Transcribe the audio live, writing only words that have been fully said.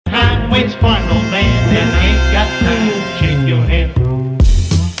waits for no man and ain't got to shake your hand.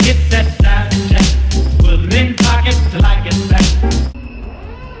 Get that side jack, well in pockets till I get back.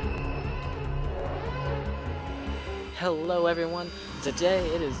 Hello everyone, today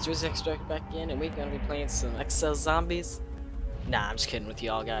it is Juicy Extract back in and we're gonna be playing some Excel Zombies. Nah, I'm just kidding with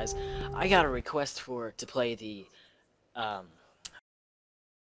y'all guys. I got a request to play the,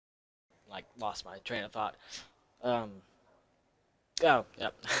 like, lost my train of thought. Oh,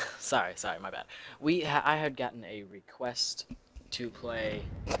 yep, sorry, my bad. I had gotten a request to play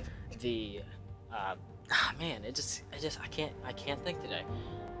the, man, I can't think today.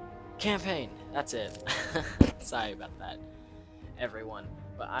 Campaign, that's it. Sorry about that, everyone.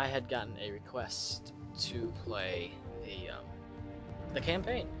 But I had gotten a request to play the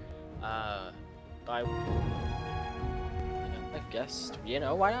campaign. I guess, you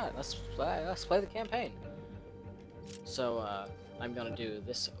know, why not? Let's play the campaign. So I'm gonna do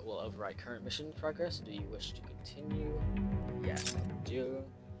this. Will override current mission progress. Do you wish to continue? Yes, I do.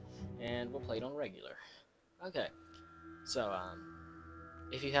 And we'll play it on regular. Okay. So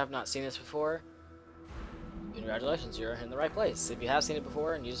if you have not seen this before, congratulations, you're in the right place. If you have seen it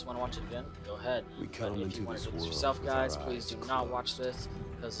before and you just want to watch it again, go ahead. But if you want to do this yourself, guys, please do not watch this,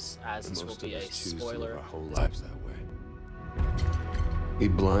 because this will be a spoiler. Our whole lives that way. We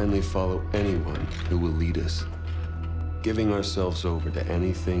blindly follow anyone who will lead us, giving ourselves over to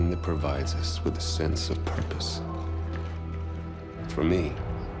anything that provides us with a sense of purpose. For me,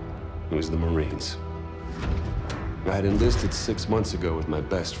 it was the Marines. I had enlisted 6 months ago with my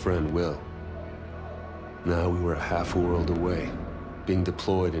best friend, Will. Now we were a half world away, being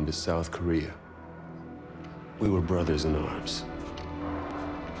deployed into South Korea. We were brothers in arms.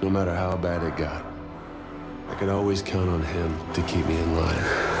 No matter how bad it got, I could always count on him to keep me in line.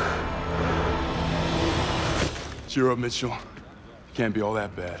 Cheer up, Mitchell. Can't be all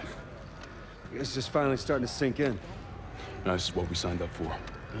that bad. It's just finally starting to sink in. No, this is what we signed up for.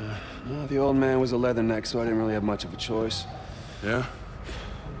 Well, the old man was a leatherneck, so I didn't really have much of a choice. Yeah?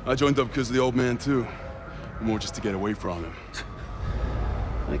 I joined up because of the old man, too. More just to get away from him.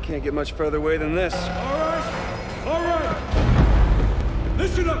 I can't get much further away than this. All right!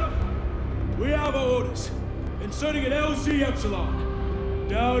 Listen up! We have our orders. Inserting an LZ Epsilon.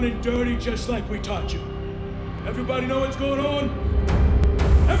 Down and dirty just like we taught you. Everybody know what's going on?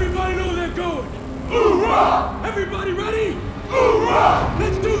 Everybody know where they're going? Hoorah! Everybody ready? Hoorah!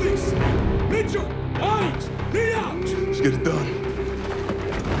 Let's do this! Mitchell, Hines, lead out! Let's get it done.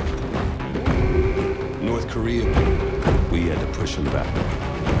 North Korea, we had to push them back.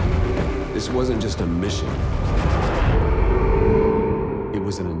 This wasn't just a mission. It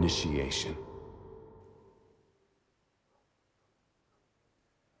was an initiation.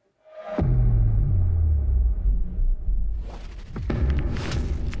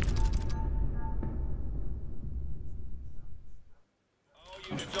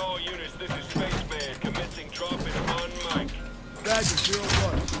 All units, this is Spaceman, commencing drop in on mic. Badger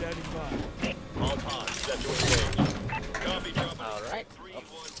 01, standing by. All pods, set to engage. Copy, drop. Alright.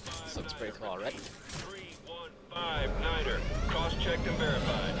 This looks pretty cool already. 315 Niner. Cross-checked and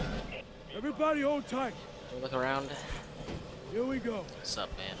verified. Everybody hold tight. Look around. Here we go. What's up,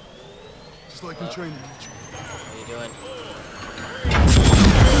 man? Just like in training, Mitchell. What are you doing?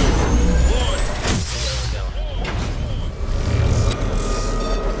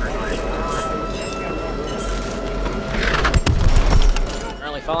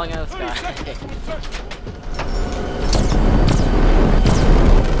 Currently falling out of the sky.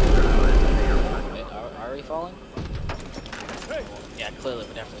 Wait, are we falling? Hey, Yeah, clearly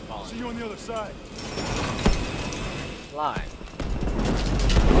we're definitely falling. see you on the other side. Fly.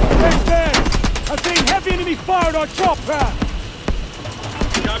 Hey, Ben! I'm seeing heavy enemy fire on our drop pad!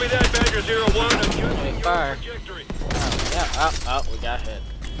 Copy that, Badger 01. I'm using Enemy your fire. trajectory. Oh, we got hit.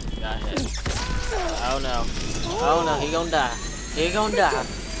 Oh no. Oh no, he gonna die. He's gonna die.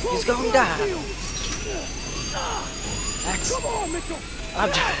 Come on, Mitchell!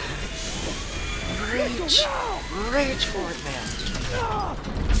 I'm Reach for it, man.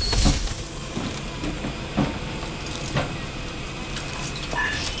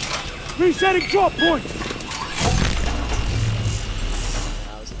 Resetting drop point!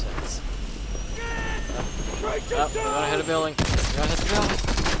 That was intense. Break Oh, we're gonna hit a building. It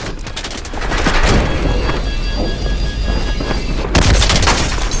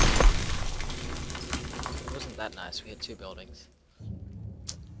wasn't that nice. We hit 2 buildings.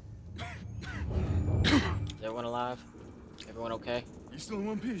 Is everyone alive? Everyone okay? You still in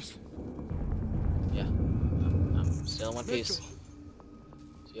one piece? Yeah. I'm still in one piece. Mitchell,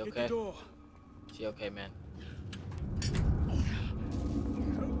 Is he hit the okay? door. Is he okay, man?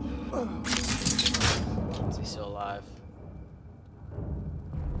 Is he still alive?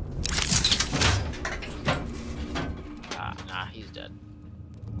 Ah, nah, he's dead.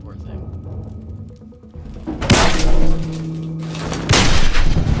 Poor thing.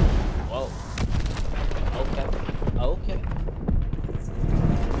 Whoa. Okay. Okay.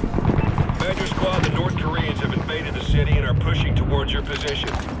 Badger Squad, the North Koreans have invaded the city and are pushing towards your position.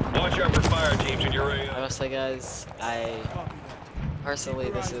 Watch out for fire teams in your I area. must say, guys, personally,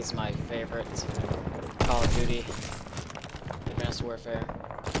 this is my favorite Call of Duty Advanced Warfare.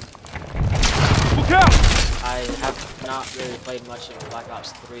 Look out! I have not really played much of Black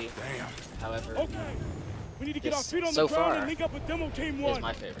Ops 3. Damn. However, Okay. We need to get our This, feet on so the ground far, and link up with Demo Team it 1. is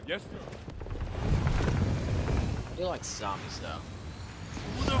my favorite. Yes, sir. I do like zombies, though.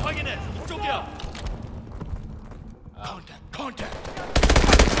 Contact.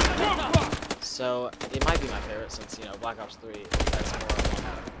 So, it might be my favorite since, you know, Black Ops 3 has more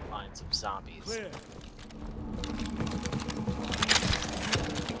along the lines of zombies. Clear.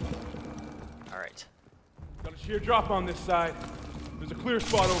 Alright. Got a sheer drop on this side. There's a clear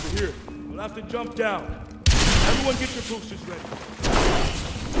spot over here. We'll have to jump down. Everyone get your boosters ready.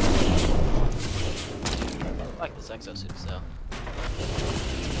 I like this exosuit, so.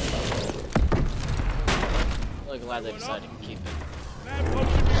 Really glad they decided to keep it. Man, post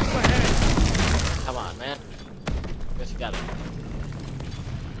your views ahead. Come on, man. Guess you got it.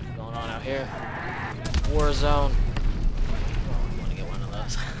 What's going on out here? Warzone. I wanna get one of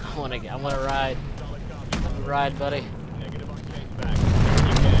those. I wanna ride. Ride, buddy.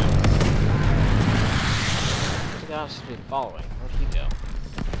 Where's the guy I was supposed to be following? Where'd he go?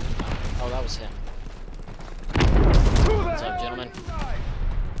 Oh, that was him. What's up, gentlemen?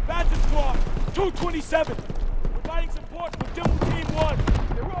 Badger Squad, 227. Providing support for Demo Team 1.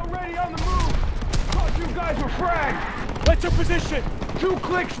 They're already on the move! Thought you guys were fragged! What's your position? 2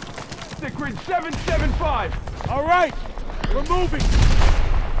 clicks! Stick grid 775! All right, we're moving.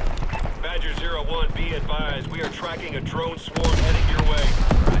 Badger 01, be advised, we are tracking a drone swarm heading your way.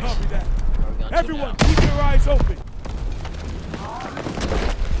 Copy that. Where are we going to Everyone, now? keep your eyes open.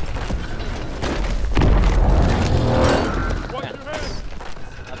 Watch Yeah, your head.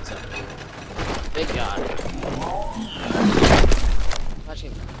 that's a big god.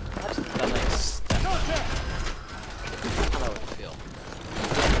 Imagine that like step. Contact. I don't know what to feel.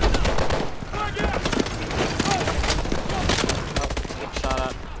 Frag out. Oh, get shot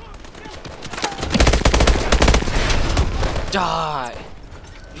at. Die!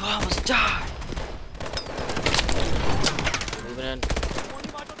 You almost died! Moving in.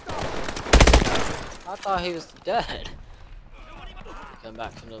 I thought he was dead. Come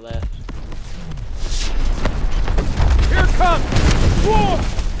back from the left. Here it comes. War.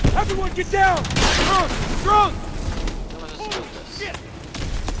 Everyone get down. Drone. How am I supposed to do this?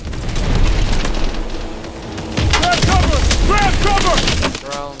 Grab cover. Grab cover.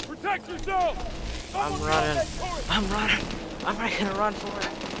 Drone. Protect yourself. I'm Someone running. grab that turret. I'm running. I'm not gonna run for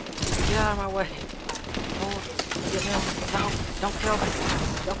it. Get out of my way. Oh, get me. No, don't kill me.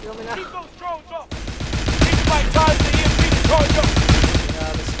 Don't kill me now. Keep those drones up. Keep my time to EMP to charge up. Get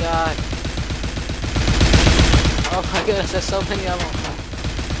out of this guy. Oh my goodness, there's so many of them.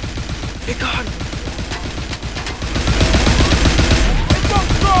 Get gone. It's up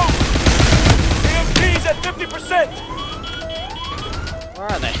strong. EMP's at 50%. Where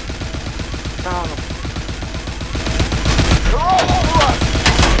are they? Found them. They're all over us.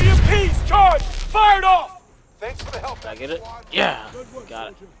 EMP's charged. Fired off. Thanks for the help. Did I get it? Yeah. Got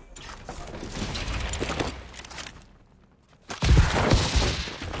it.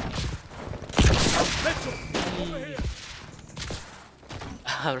 Mitchell, over here.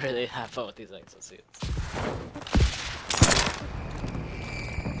 I really have fun with these exosuits.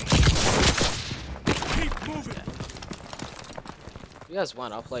 Keep moving. If you guys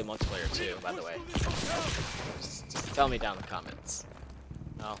want, I'll play multiplayer too, by the way. Just tell me down in the comments.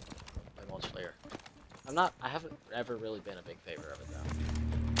 No, play multiplayer. I haven't ever really been a big favor of it though.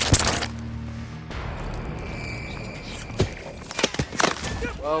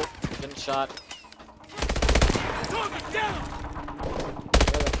 Whoa, getting shot. Target down.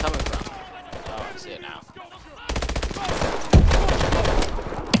 Where are they coming from? Oh, I see it now.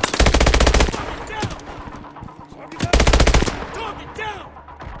 Target down.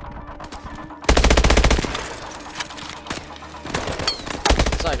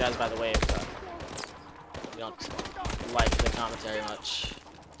 Sorry guys, by the way, if you don't like the commentary much.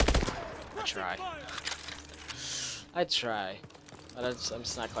 I try. I try. But I'm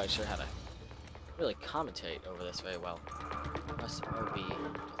just not quite sure how to really commentate over this very well. Press RB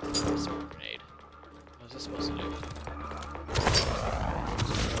to throw a smoke grenade. What was this supposed to do?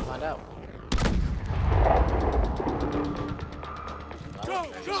 Come on. find out.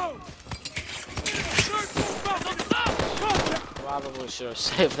 Go! Probably should have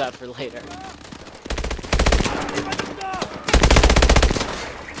saved that for later.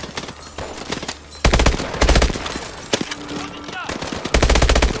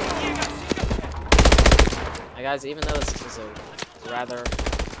 Hey guys, even though this is a rather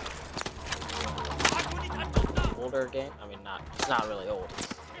older game, I mean it's not really old.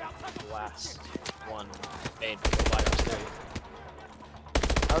 It's the last one made for Black Ops 3.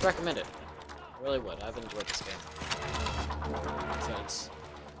 I would recommend it. I really would. I've enjoyed this game. So it's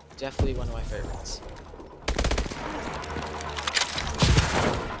definitely one of my favorites.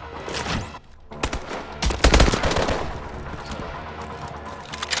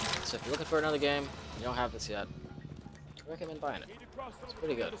 So if you're looking for another game, you don't have this yet, I recommend buying it. It's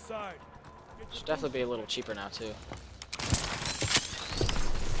pretty good. Should definitely be a little cheaper now too.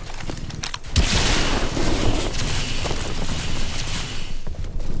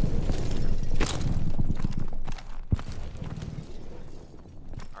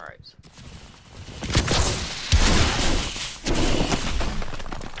 Alright.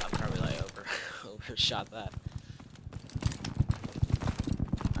 I probably like overshot that.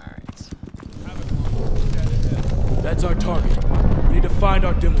 That's our target. We need to find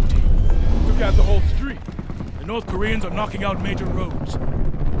our demo team. Took out the whole street. The North Koreans are knocking out major roads.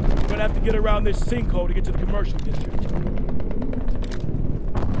 We're gonna have to get around this sinkhole to get to the commercial district.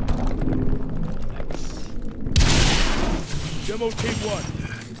 Demo team 1.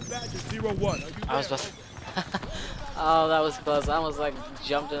 Badger 01. Are you I was there? supposed to... Oh, that was close. I almost like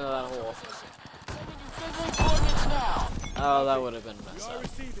jumped into that hole. Oh, that would have been messed up.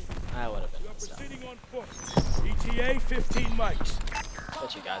 That would have been messed up. Proceeding on foot. ETA 15 mics.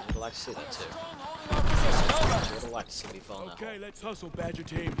 Bet you guys would like to see that too. You would have liked to see me fall in that hole. Okay, let's hustle, Badger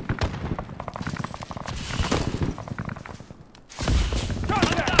team.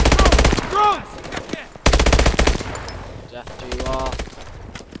 Death to you all.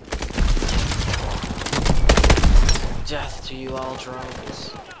 Death to you all,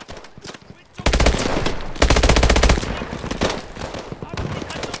 drones.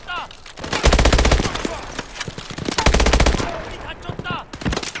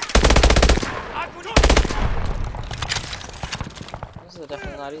 This is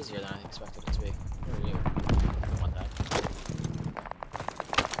definitely a lot easier than I expected it to be. Who are you? I don't want that.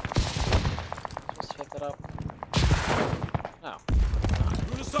 Supposed to pick that up? No.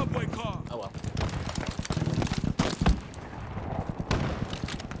 Through the subway car. Oh well.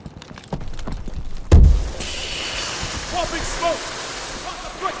 Popping smoke. Toss a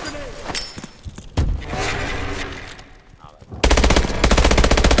quick grenade.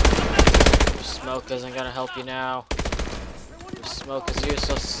 Your smoke isn't gonna help you now. Your smoke is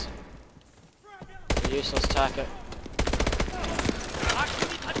useless. You're useless, Taka.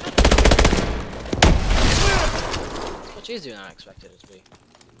 It's much easier than I expected it to be.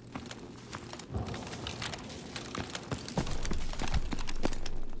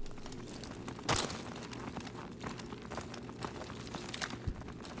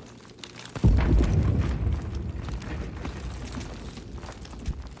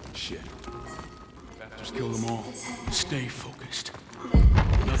 Shit. Just kill them all. Stay focused.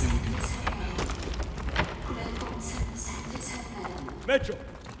 Nothing we can do about now. Metro,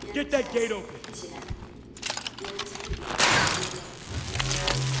 get that gate open.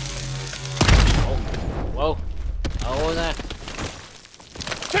 Whoa. Oh, what was that?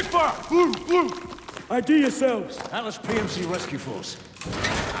 Take fire! Blue! ID yourselves. Atlas PMC Rescue Force.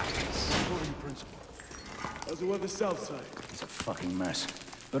 How's it with the south side? It's a fucking mess.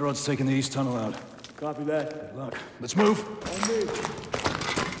 Better odds taking the east tunnel out. Copy that. Good luck. Let's move. On me.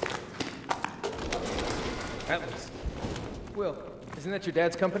 Atlas. Will, isn't that your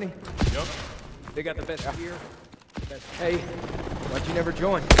dad's company? Yep. They got the best gear, best pay. Why'd you never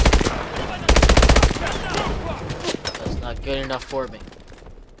join? That's not good enough for me.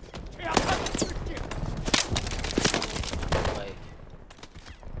 Wait.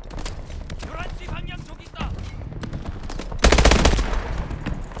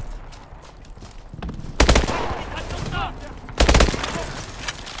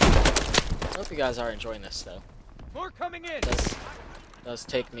 I hope you guys are enjoying this though. More coming in. It does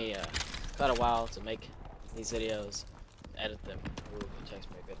take me quite a while to make these videos, edit them. Ooh, it takes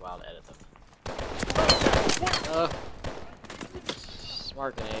me a good while to edit them.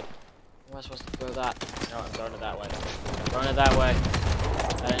 Smart grenade. Where am I supposed to throw that? No, I'm throwing it that way. I'm throwing it that way.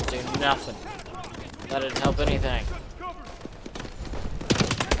 That didn't do nothing. That didn't help anything.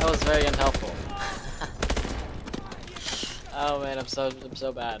 That was very unhelpful. Oh man, I'm so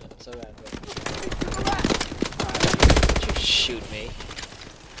bad. I'm so bad. Don't you shoot me?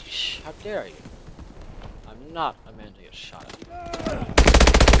 How dare you? I'm not a man to get shot at.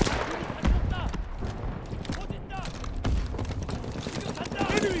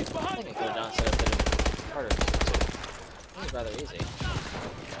 I think I could have done set a bit harder too. That was rather easy.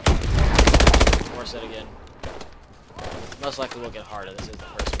 Force it again. Most likely will get harder. This is the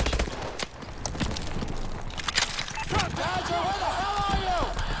first mission.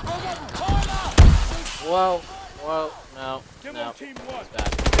 Whoa, whoa, no, no, it's bad.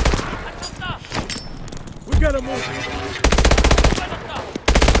 We gotta move.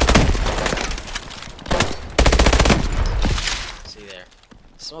 See there,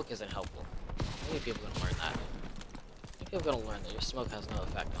 smoke isn't helpful. Many people are gonna learn that. Many people are gonna learn that your smoke has no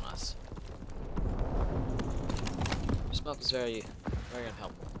effect on us. Your smoke is very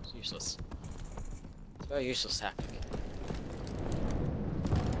unhelpful. It's useless. It's a very useless tactic.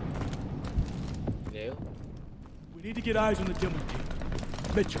 You? We need to get eyes on the demo team.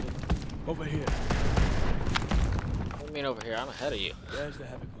 Mitchell, over here. What do you mean over here? I'm ahead of you. There's the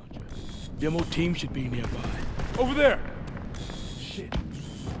Havoc launcher. Demo team should be nearby. Over there! Shit.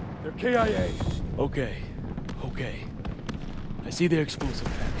 They're KIA. Okay. Okay. I see their explosive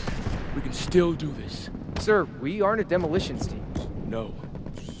packs. We can still do this. Sir, we aren't a demolitions team. No,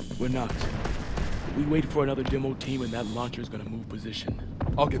 we're not. We wait for another demo team and that launcher's gonna move position.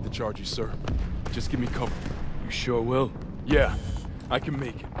 I'll get the charges, sir. Just give me cover. You sure will? Yeah, I can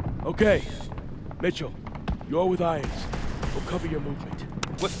make it. Okay. Mitchell, you're with Irons. We'll cover your movement.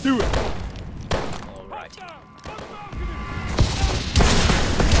 Let's do it! Alright.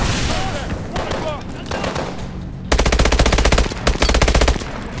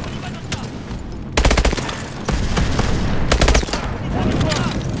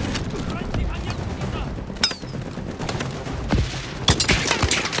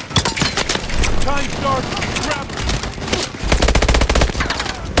 Time starts. Grab it.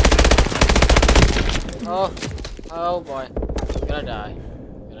 Oh boy. I'm gonna die.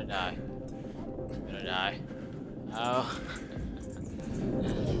 I'm gonna die. I'm gonna die. Oh.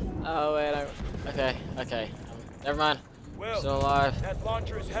 Oh wait, okay. Never mind. Well, Still alive. that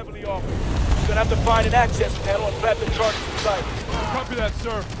launcher is heavily armored. You're gonna have to find an access panel and grab the charges inside. Copy that,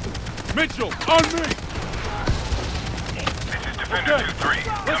 sir. Mitchell, on me! This is Defender 2-3.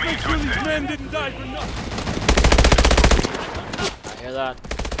 Let's make sure these men didn't die for nothing. I hear that.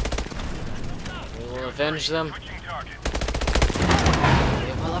 We will avenge them. Switching target.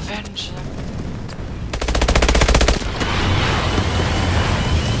 We will avenge them.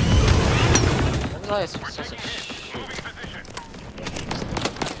 What was I supposed to shoot?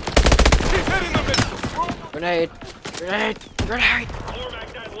 He's hitting the middle. Grenade! Grenade! Grenade! Cormac,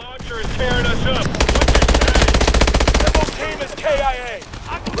 that launcher is tearing us up. What's your status? Demo team is KIA.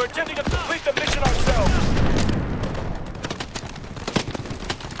 We're attempting to complete the mission ourselves.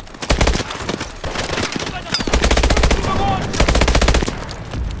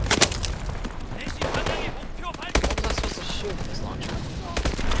 What was I supposed to shoot with this launcher?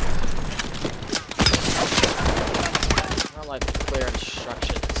 Not like clear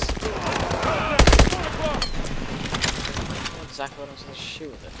instructions. I know exactly what I'm supposed to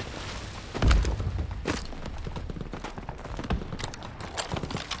shoot with it.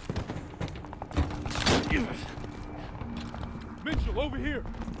 Mitchell, over here.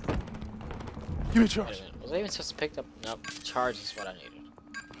 Give me a Wait charge. a minute, was I even supposed to pick up? Nope, charge is what I needed.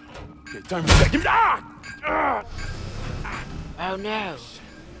 Okay, time to give me. Ah! Oh no!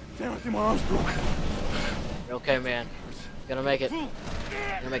 Damn, I think my arm's broke. You're okay, man. You're gonna make it. You're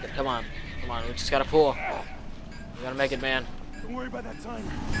gonna make it. Come on. Come on, we just gotta pull. You're gonna make it, man. Don't worry about that timer.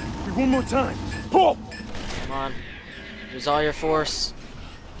 One more time. Pull! Come on. Use all your force.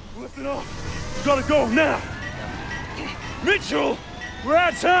 Lift it off. You gotta go now. Mitchell, we're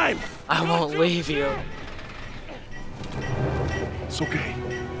out of time. I won't leave you. It's okay.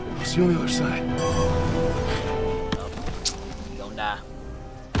 I'll see you on the other side. He's gonna die.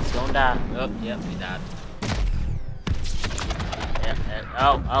 He's gonna die. Oh, yep, he died. Yep, and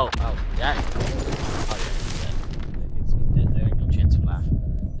oh, yeah. Oh, yeah, he's dead. He's dead. There ain't no chance of life.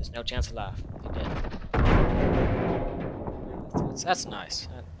 There's no chance of life. He's dead. That's nice.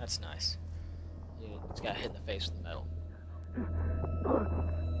 That's nice. He just got hit in the face with the metal.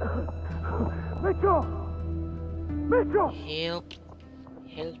 Mitchell! Mitchell! Help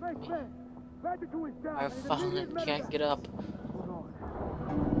me. I've fallen, can't get up.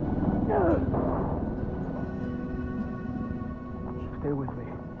 Stay with me.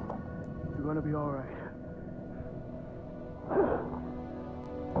 You're gonna be all right.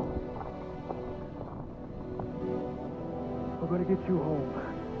 gotta get you home.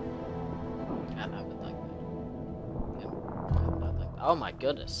 I would like that. Oh my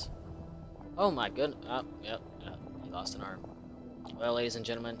goodness. Oh my goodness. Oh, yep. He lost an arm. Well, ladies and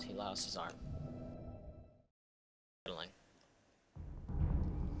gentlemen, he lost his arm.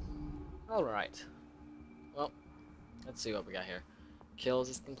 Alright. Well, let's see what we got here. Kills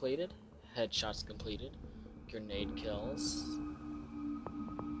is completed. Headshots completed. Grenade kills.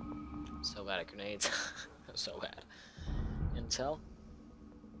 So bad at grenades. So bad. Intel.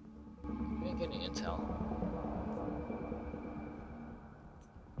 We didn't get any intel.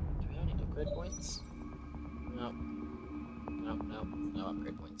 Do we have any upgrade points? No. No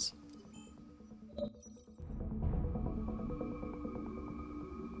upgrade points.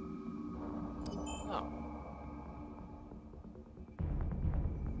 Oh.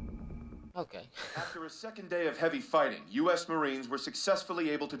 Okay. After a second day of heavy fighting, U.S. Marines were successfully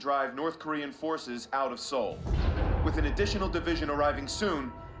able to drive North Korean forces out of Seoul. With an additional division arriving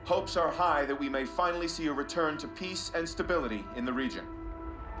soon, hopes are high that we may finally see a return to peace and stability in the region.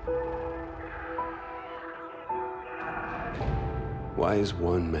 Why is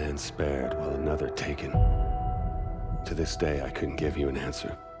one man spared while another taken? To this day, I couldn't give you an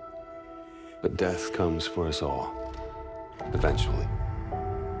answer. But death comes for us all. Eventually.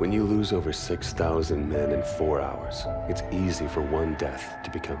 When you lose over 6,000 men in 4 hours, it's easy for one death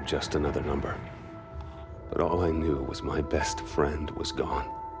to become just another number. But all I knew was my best friend was gone,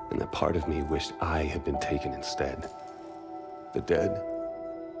 and that part of me wished I had been taken instead. The dead,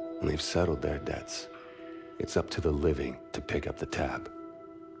 and they've settled their debts. It's up to the living to pick up the tab.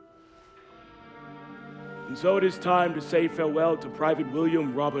 And so it is time to say farewell to Private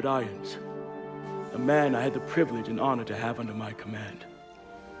William Robert Irons, a man I had the privilege and honor to have under my command.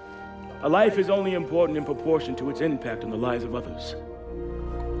 A life is only important in proportion to its impact on the lives of others.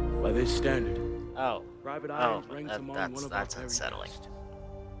 By this standard, Private Irons ranks among one of our very unsettling. best.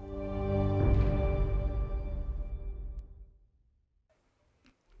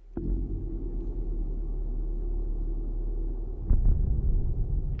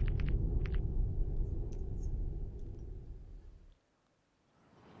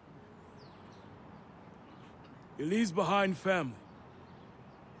 He leaves behind family,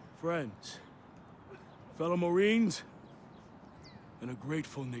 friends, fellow Marines, and a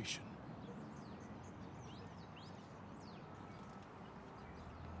grateful nation.